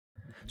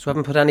So I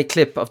haven't put any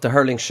clip of the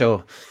hurling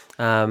show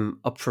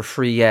up for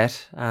free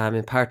yet.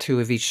 In part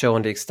 2 of each show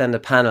on the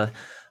extended panel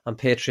on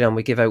Patreon,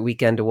 we give out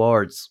weekend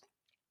awards.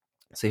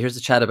 So here's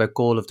a chat about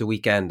goal of the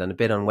weekend and a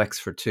bit on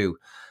Wexford too.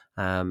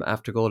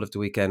 After goal of the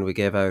weekend, we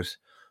gave out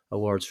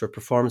awards for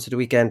performance of the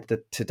weekend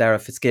to Dara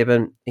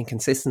Fitzgibbon.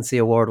 Inconsistency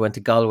award went to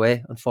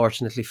Galway,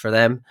 unfortunately for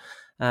them.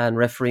 And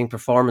refereeing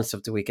performance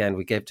of the weekend,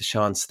 we gave to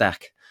Sean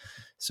Stack.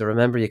 So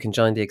remember, you can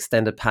join the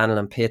extended panel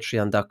on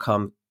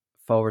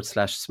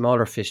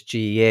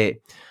patreon.com/smallerfishgea.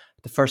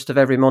 The first of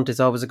every month is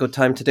always a good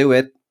time to do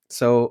it.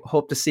 So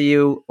hope to see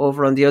you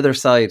over on the other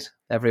side,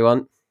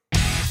 everyone.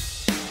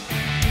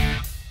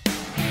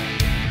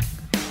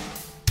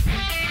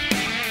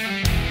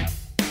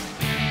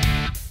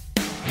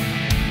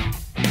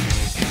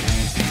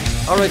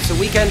 All right, so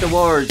weekend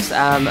awards.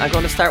 I'm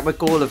going to start with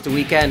goal of the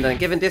weekend. I'm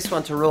giving this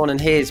one to Ronan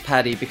Hayes,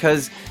 Paddy,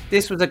 because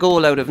this was a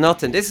goal out of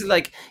nothing. This is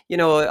like,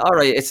 all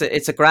right,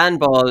 it's a grand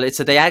ball,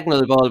 it's a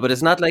diagonal ball, but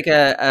it's not like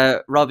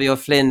a Robbie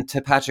O'Flynn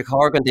to Patrick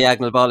Horgan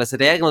diagonal ball. It's a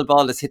diagonal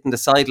ball that's hitting the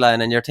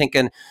sideline, and you're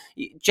thinking,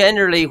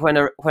 generally when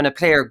a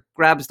player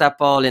grabs that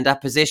ball in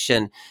that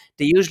position,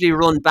 they usually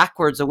run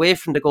backwards away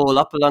from the goal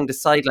up along the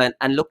sideline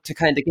and look to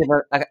kind of give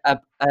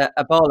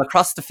a ball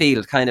across the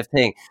field kind of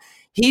thing.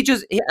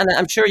 And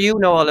I'm sure you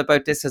know all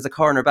about this as a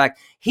cornerback,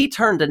 he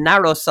turned the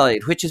narrow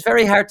side, which is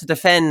very hard to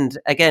defend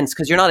against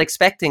because you're not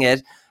expecting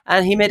it,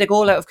 and he made a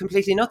goal out of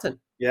completely nothing.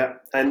 Yeah,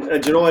 and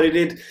do you know what he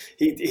did?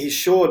 He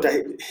showed that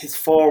he's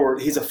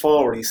a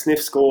forward, he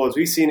sniffs goals.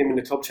 We've seen him in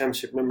the club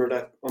championship. Remember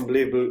that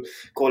unbelievable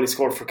goal he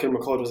scored for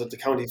Kilmacud was at the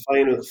county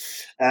final.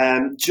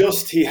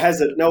 He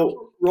has it. Now,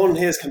 Ronan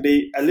Hayes can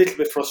be a little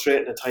bit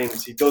frustrating at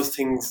times. He does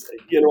things,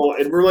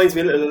 it reminds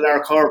me a little of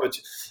Lara Corbett,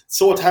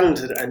 so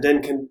talented, and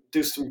then can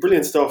do some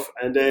brilliant stuff,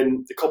 and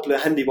then a couple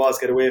of handy balls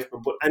get away from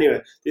him. But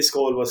anyway, this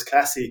goal was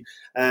classy.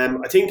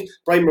 I think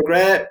Brian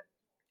McGrath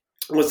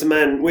was the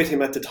man with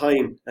him at the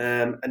time,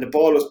 and the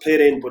ball was played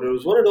in, but it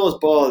was one of those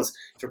balls,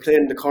 if you're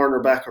playing the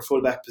cornerback or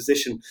fullback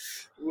position,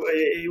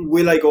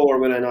 will I go or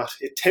will I not?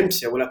 It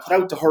tempts you. Will I put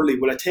out the hurley?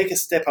 Will I take a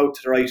step out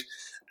to the right?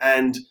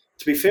 And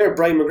to be fair,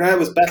 Brian McGrath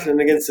was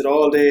battling against it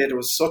all day. There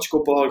was such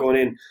good ball going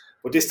in,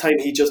 but this time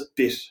he just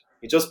bit.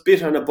 He just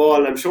bit on a ball,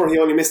 and I'm sure he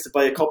only missed it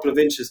by a couple of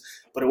inches,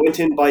 but it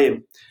went in by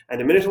him. And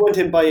the minute it went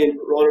in by him,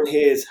 Ronan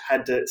Hayes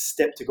had to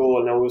step to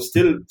goal. Now, it was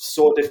still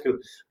so difficult,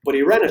 but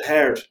he ran it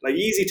hard. Like,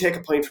 easy take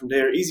a point from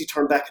there, easy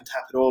turn back and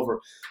tap it over.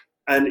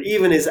 And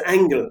even his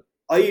angle,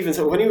 I even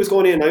said when he was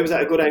going in, I was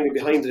at a good angle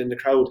behind it in the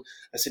crowd.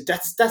 I said,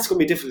 that's going to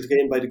be difficult to get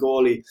in by the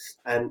goalie.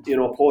 And,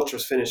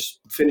 Poitras finished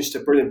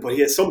it brilliant. But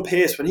he has some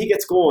pace. When he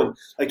gets going,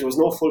 like, there was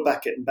no full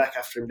back getting back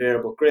after him there.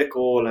 But great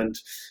goal. And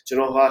do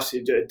you know what?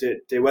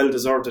 They well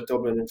deserved it,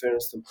 Dublin, in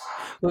fairness to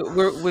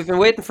them. We've been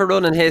waiting for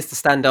Ronan Hayes to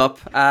stand up.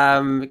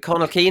 Conal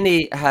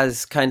Keaney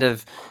has kind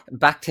of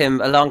backed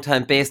him a long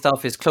time based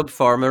off his club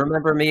form. I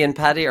remember me and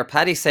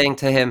Paddy saying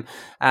to him,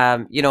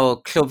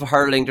 club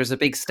hurling, there's a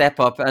big step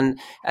up. And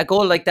a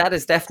goal like that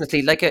is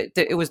definitely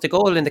it was the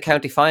goal in the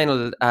county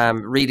final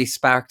really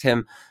sparked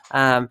him.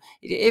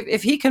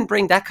 If he can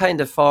bring that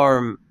kind of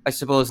form, I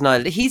suppose,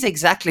 Niall, he's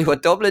exactly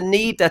what Dublin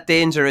need, that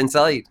danger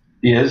inside.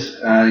 He is.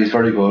 He's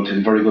very good. He's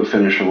a very good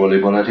finisher, Wooly.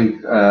 But I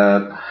think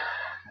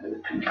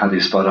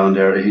Paddy's spot on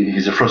there.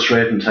 He's a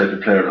frustrating type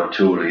of player, though,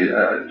 too.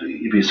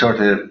 He'd be sort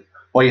of,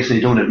 why is he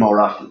doing it more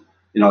often?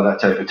 That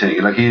type of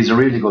thing. Like, he's a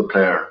really good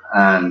player,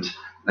 and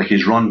like,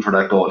 his run for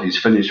that goal, his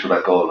finish for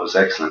that goal was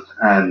excellent.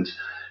 And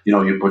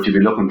but you'd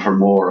be looking for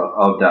more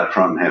of that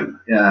from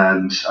him.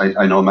 And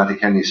I know Matty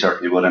Kenny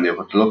certainly would anyway.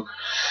 But look,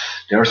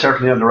 they're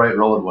certainly on the right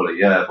road, Willie.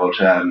 Yeah, but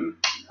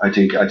I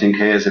think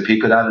Hayes, if he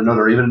could add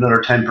another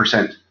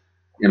 10%,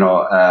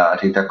 I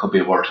think that could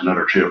be worth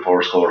another 3 or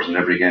 4 scores in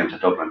every game to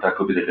Dublin. That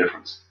could be the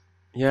difference.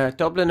 Yeah,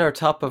 Dublin are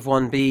top of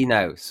 1B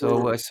now.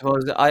 So I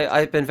suppose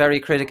I've been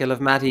very critical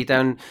of Matty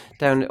down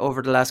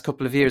over the last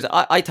couple of years.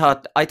 I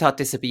thought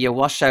this would be a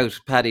washout,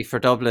 Paddy, for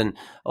Dublin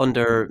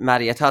under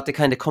Matty. I thought they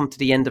kind of come to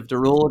the end of the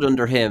road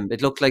under him.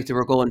 It looked like they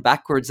were going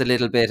backwards a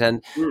little bit,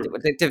 and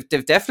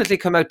they've definitely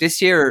come out this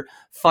year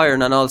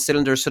firing on all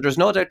cylinders. So there's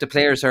no doubt the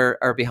players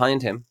are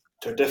behind him.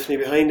 They're definitely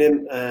behind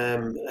him,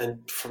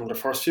 and from the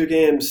first few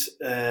games,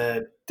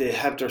 they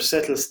have their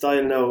settled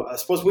style now. I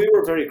suppose we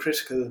were very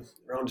critical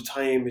around the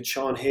time with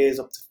Sean Hayes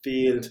up the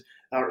field,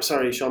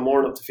 Sean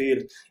Moran up the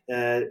field.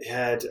 He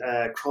had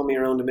Crummy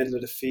around the middle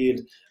of the field,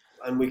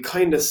 and we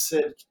kind of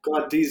said,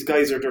 God, these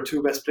guys are their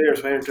 2 best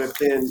players. Why aren't they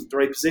playing the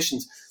right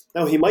positions?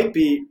 Now, he might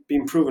be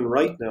being proven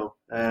right now,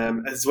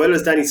 as well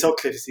as Danny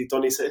Sutcliffe.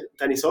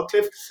 Danny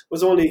Sutcliffe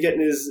was only getting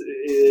his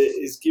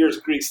gears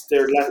greased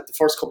there the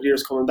first couple of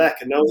years coming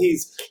back, and now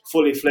he's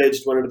fully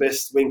fledged one of the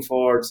best wing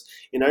forwards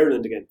in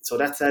Ireland again. So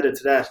that's added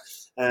to that.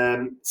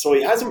 So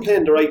he hasn't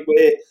played the right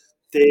way.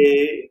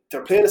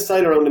 They're playing a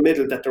style around the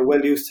middle that they're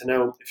well used to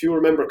now. If you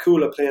remember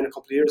Kula playing a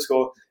couple of years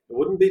ago, it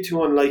wouldn't be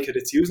too unlike it.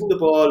 It's using the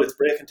ball, it's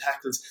breaking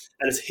tackles,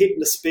 and it's hitting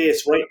the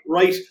space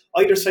right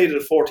either side of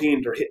the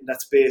 14. They're hitting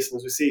that space, and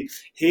as we see,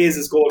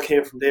 Hayes' goal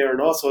came from there,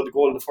 and also the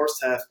goal in the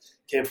first half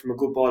came from a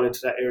good ball into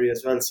that area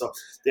as well. So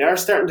they are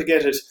starting to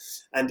get it,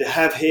 and they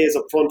have Hayes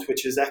up front,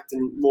 which is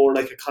acting more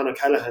like a Conor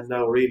Callaghan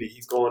now, really.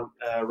 He's going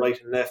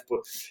right and left, but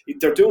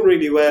they're doing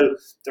really well.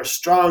 They're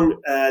strong.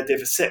 They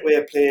have a set way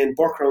of playing.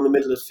 Burke around the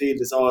middle of the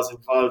field is always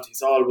involved.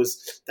 He's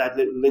always that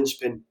little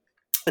linchpin.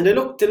 And they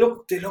look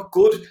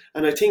good.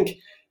 And I think,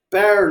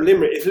 bar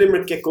Limerick, if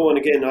Limerick get going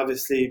again,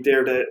 obviously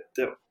they're the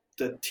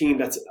team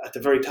that's at the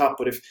very top.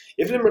 But if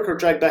Limerick are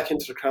dragged back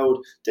into the crowd,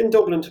 then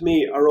Dublin to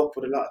me are up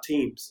with a lot of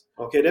teams.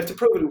 Okay, they have to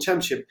prove it in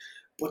Championship,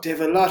 but they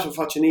have a lot of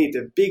what you need. They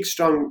have big,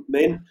 strong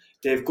men.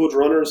 They have good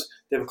runners.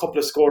 They have a couple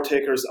of score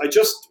takers. I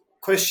just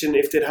question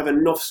if they'd have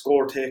enough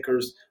score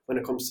takers when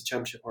it comes to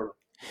Championship hurling.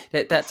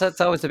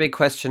 That's always a big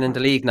question in the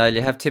league, Niall.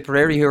 You have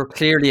Tipperary who are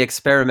clearly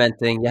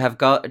experimenting. You have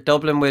got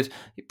Dublin with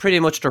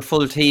pretty much their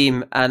full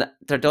team, and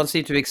they don't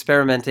seem to be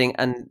experimenting,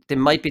 and they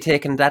might be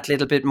taking that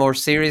little bit more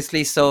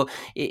seriously. So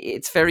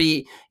it's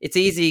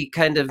easy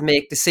kind of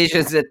make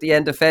decisions at the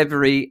end of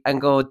February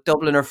and go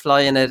Dublin are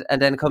flying it,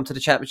 and then come to the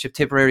Championship,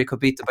 Tipperary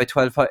could beat them by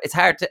 12. It's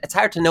hard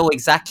to know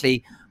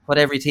exactly what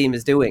every team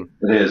is doing.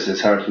 It is.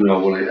 It's hard to know,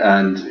 Willie.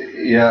 And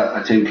yeah,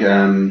 I think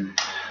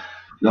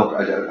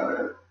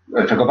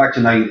if I go back to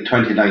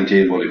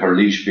 2019, Willie, where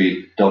Laois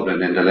beat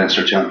Dublin in the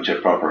Leinster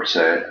Championship proper,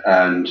 say,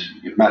 and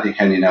you've Matty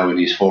Kenny now in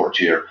his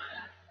fourth year,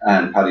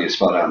 and Paddy is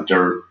spot on.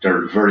 They're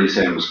the very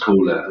same as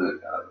Coola.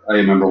 I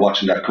remember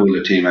watching that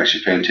Coola team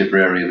actually playing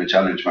Tipperary in a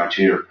challenge match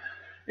here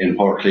in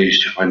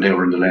Portlaoise when they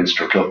were in the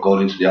Leinster club,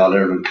 going into the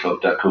All-Ireland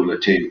club, that Coola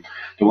team.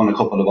 They won a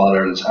couple of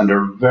All-Irelands, and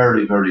they're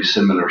very, very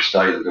similar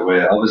style. The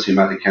way, obviously,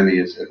 Matty Kenny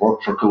it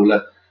worked for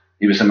Coola.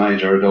 He was the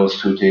manager of those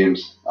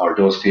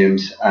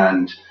teams,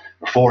 and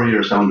 4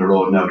 years down the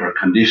road now, their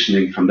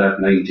conditioning from that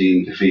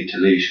 19 defeat to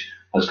Laois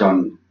has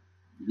gone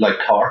like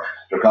Cork.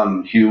 They're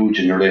gone huge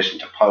in relation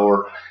to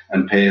power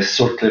and pace.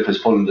 Sutcliffe is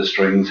pulling the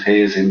strings.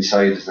 Hayes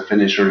inside as the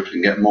finisher, if you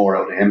can get more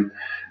out of him.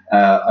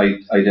 I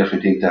definitely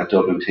think that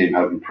Dublin team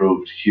have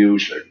improved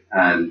hugely,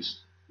 and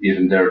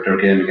even their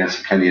game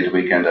against Kenny at the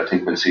weekend, I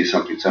think we'll see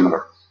something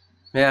similar.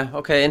 Yeah,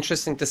 okay,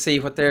 interesting to see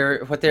what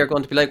they're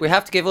going to be like. We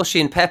have to give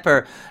Oisin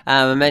Pepper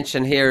a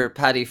mention here,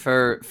 Paddy,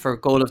 for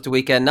goal of the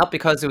weekend. Not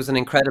because it was an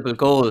incredible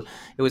goal,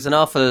 it was an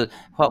awful,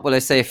 what will I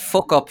say,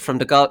 fuck up from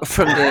the golf.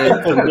 Yeah,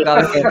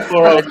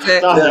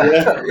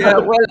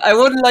 well, I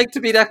wouldn't like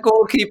to be that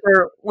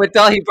goalkeeper with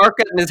Dahi Burke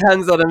getting his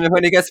hands on him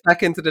when he gets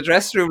back into the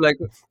dressing room. Like,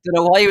 don't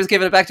know why he was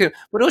giving it back to him.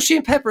 But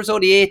Oisin Pepper's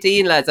only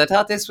 18, lads. I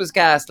thought this was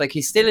gas. Like,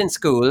 he's still in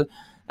school.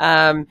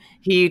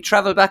 He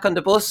travelled back on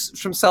the bus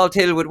from Salt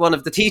Hill with one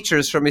of the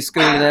teachers from his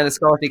school in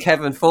Enniscorthy,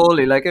 Kevin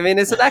Foley. Like, I mean,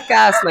 isn't that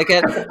gas? Like,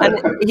 and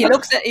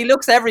he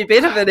looks every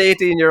bit of an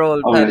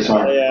 18-year-old. Oh, yeah,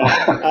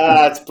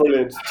 it's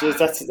brilliant. Jeez,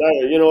 that's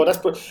and you know what?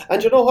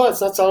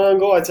 It's not so long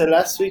ago. I'd say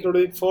last week or the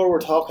week before,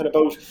 we're talking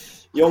about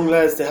young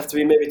lads. They have to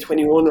be maybe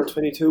 21 or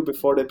 22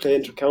 before they play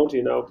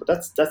inter-county now. But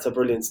that's a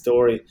brilliant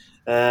story.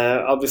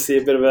 Obviously,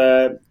 a bit of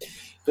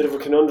a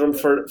conundrum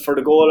for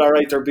the goal. All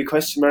right, there'll be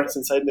question marks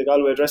inside the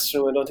Galway dressing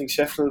room. I don't think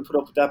Sheffield will put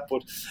up with that,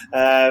 but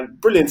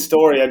brilliant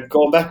story. And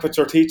going back with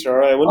your teacher, all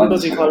right, I wonder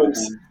does he call him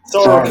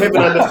Sir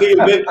Kevin on the field?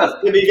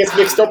 Maybe he gets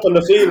mixed up on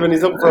the field when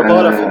he's looking for a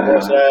ball.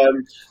 But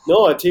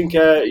no, I think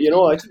I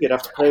think you'd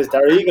have to praise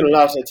Darragh Egan a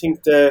lot. I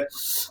think the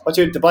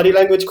body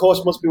language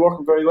coach must be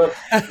working very well.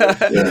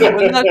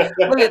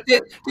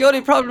 The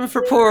only problem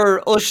for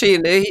poor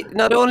Oisin,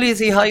 not only is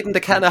he hiding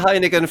the can of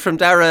Heineken from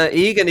Darragh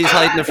Egan, he's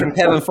hiding it from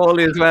Kevin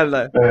Foley as well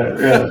now.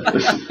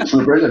 It's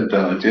brilliant.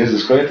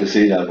 It's great to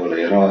see that,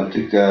 Willie. I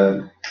think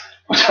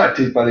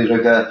Paddy,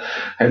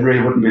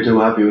 Henry wouldn't be too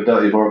happy with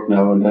Dahi Burke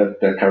now, and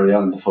that carry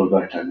on the full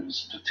back line. It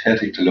was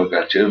pathetic to look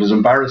at. It was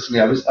embarrassing.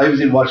 I was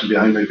even watching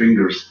behind my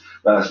fingers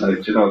last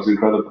night. It was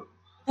incredible.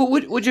 But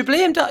would you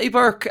blame Dahi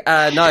Burke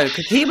now?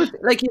 Because he was,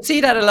 like, you see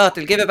that a lot.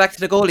 They'll give it back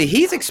to the goalie.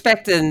 He's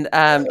expecting,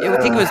 I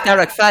think it was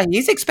Derek Fahy,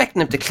 he's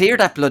expecting him to clear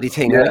that bloody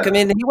thing. Yeah. Like, I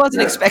mean, he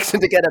wasn't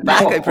expecting to get it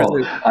back, I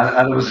presume.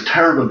 And it was a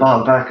terrible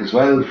ball back as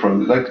well.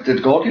 From the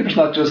goalkeeper's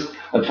not just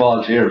at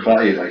fault here,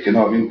 Fahy.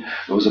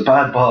 It was a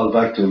bad ball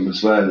back to him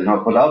as well.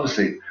 But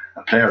obviously,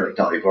 a player like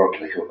Dahi Burke,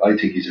 I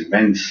think he's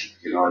immense.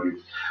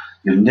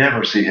 You'll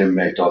never see him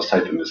make those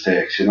type of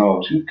mistakes. I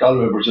think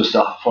Galway were just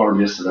off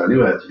form yesterday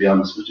anyway, to be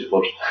honest with you.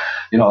 But,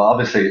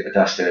 obviously at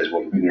that stage,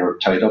 when you're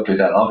tied up like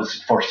that,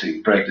 obviously first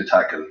thing, break the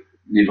tackle,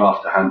 leave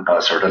off the hand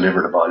pass or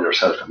deliver the ball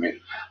yourself.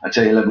 I'd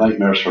say you'll have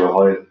nightmares for a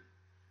while.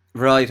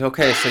 Right,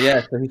 okay, so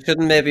he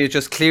shouldn't maybe have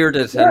just cleared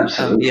it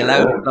and be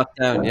allowed to knock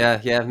down.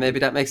 Yeah, maybe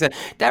that makes sense.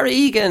 Darragh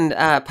Egan,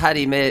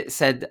 Paddy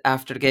said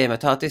after the game, I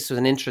thought this was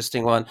an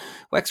interesting one.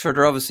 Wexford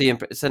are obviously,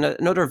 it's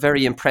another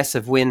very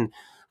impressive win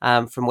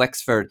from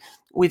Wexford.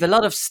 We've a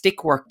lot of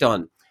stick work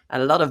done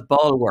and a lot of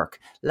ball work.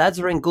 Lads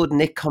are in good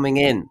nick coming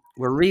in.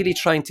 we're really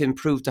trying to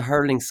improve the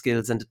hurling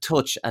skills and the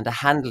touch and the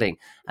handling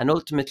and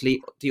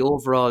ultimately the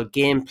overall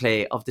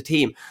gameplay of the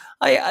team.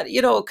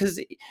 Because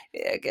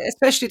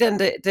especially then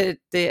the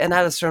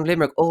analysis around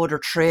Limerick, they're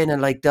training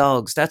like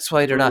dogs. That's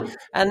why they're not.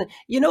 And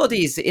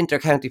these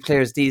inter-county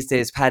players these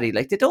days, Paddy,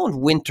 like they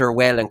don't winter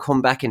well and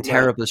come back in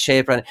terrible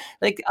shape. And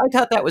like I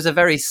thought that was a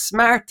very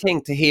smart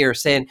thing to hear,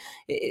 saying,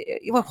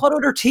 what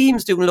other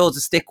teams doing loads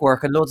of stick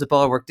work and loads of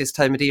ball work this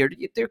time of the year?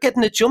 They're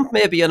getting a jump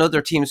maybe on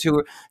other teams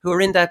who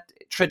are in that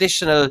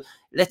traditional,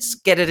 let's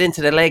get it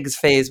into the legs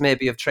phase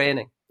maybe of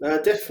training.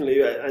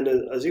 Definitely, and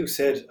as you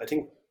said, I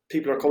think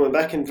people are coming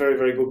back in very,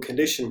 very good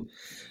condition.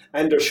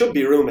 And there should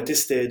be room at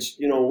this stage.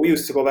 We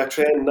used to go back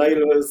training,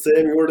 Niall was the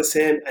same, you were the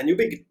same, and you'd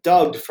be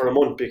dogged for a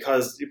month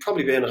because you'd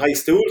probably be in a high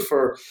stool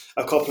for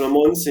a couple of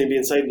months and you'd be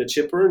inside in the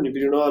chipper and you'd be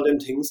doing all them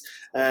things.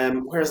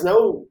 Whereas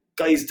now,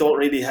 guys don't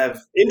really have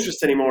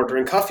interest anymore. They're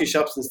in coffee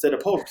shops instead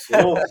of pubs,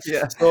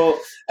 Yeah. So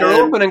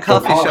they're opening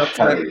coffee shops.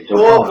 Very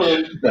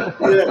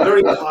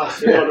posh.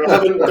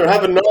 They're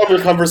having normal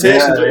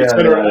conversations with each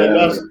other and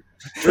not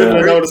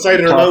dribbling out the side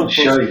of their mouth.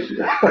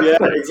 Yeah,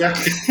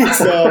 exactly.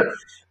 So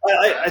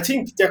I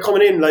think they're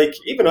coming in, like,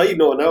 even I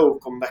know now,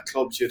 coming back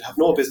clubs, you'd have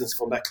no business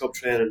going back club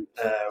training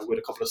with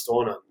a couple of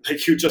stone on.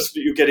 Like, you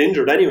get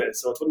injured anyway,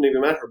 so it wouldn't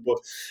even matter.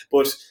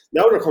 But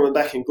now they're coming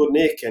back in good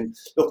nick. And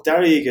look,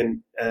 Darragh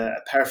Egan,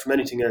 apart from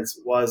anything else,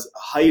 was a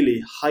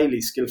highly, highly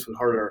skillful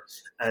hurler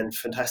and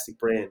fantastic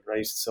brain,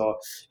 right? So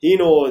he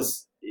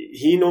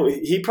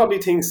probably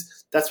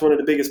thinks that's one of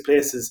the biggest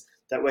places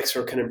that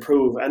Wexford can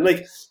improve. And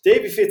like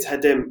Davy Fitz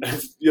had them,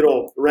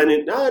 ran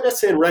into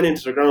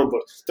the ground,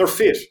 but they're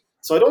fit.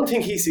 So I don't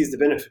think he sees the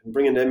benefit in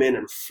bringing them in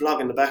and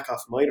flogging the back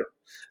off them either.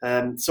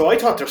 So I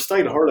thought their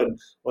style of hurling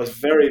was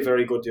very,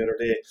 very good the other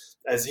day.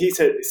 As he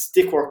said,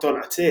 stick work done.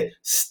 I'd say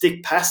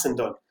stick passing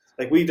done.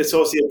 Like, we'd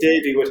associate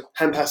Davy with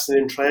hand passing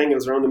in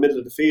triangles around the middle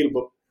of the field,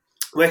 but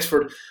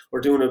Wexford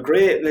were doing a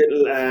great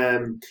little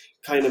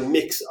kind of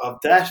mix of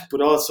that,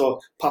 but also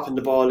popping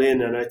the ball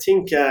in. And I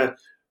think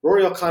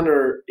Rory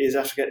O'Connor is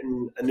after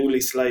getting a new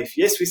lease of life.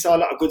 Yes, we saw a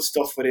lot of good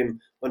stuff with him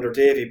under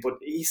Davy, but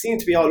he seemed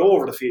to be all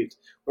over the field.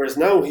 Whereas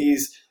now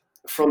he's,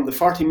 from the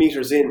 40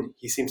 metres in,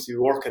 he seems to be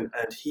working,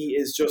 and he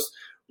is just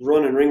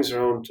running rings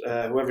around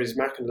whoever he's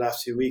marking the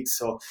last few weeks.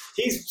 So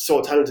he's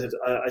so talented.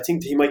 I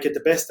think he might get the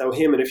best out of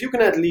him. And if you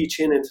can add Lee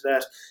Chin into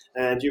that,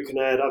 and you can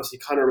add obviously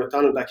Conor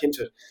McDonald back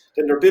into it,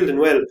 then they're building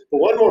well. But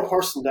one more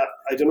person that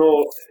I don't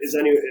know is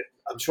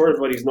I'm sure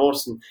everybody's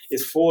noticing,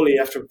 is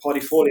Paddy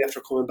Foley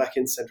after coming back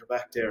in centre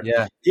back there.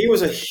 Yeah. He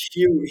was a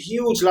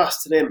huge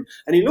loss to them.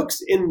 And he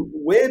looks in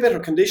way better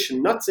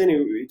condition. Not saying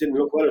he didn't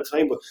look well at the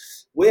time, but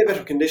way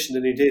better condition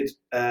than he did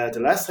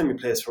the last time he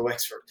plays for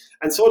Wexford.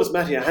 And so does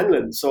Matthew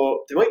Hanlon.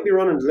 So they might be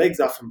running the legs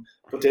off him,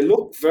 but they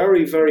look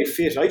very, very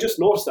fit. I just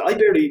noticed that.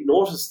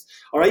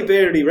 I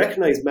barely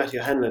recognised Matthew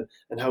Hanlon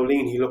and how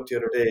lean he looked the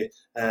other day.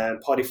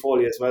 Paddy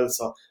Foley as well.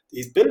 So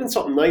he's building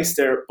something nice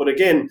there. But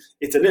again,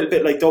 it's a little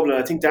bit like Dublin.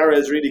 I think Darragh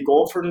is really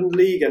going for it in the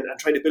league and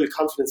trying to build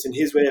confidence in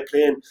his way of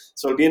playing.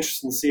 So it'll be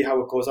interesting to see how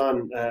it goes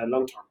on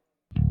long term.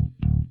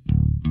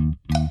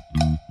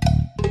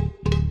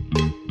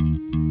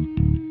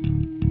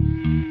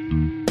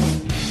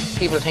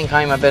 People think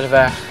I'm a bit of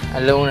a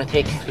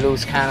lunatic,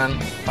 loose cannon,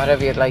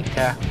 whatever you'd like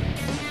to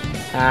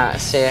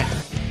say.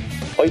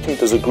 I think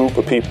there's a group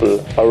of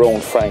people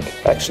around Frank,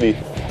 actually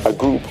a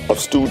group of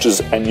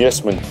stooges and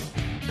yes men.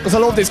 Because I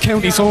love this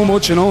county so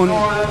much, and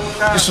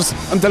it's just,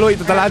 I'm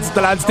delighted the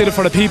lads did it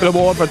for the people of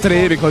Waterford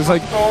today, because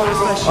like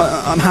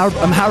I'm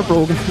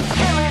heartbroken.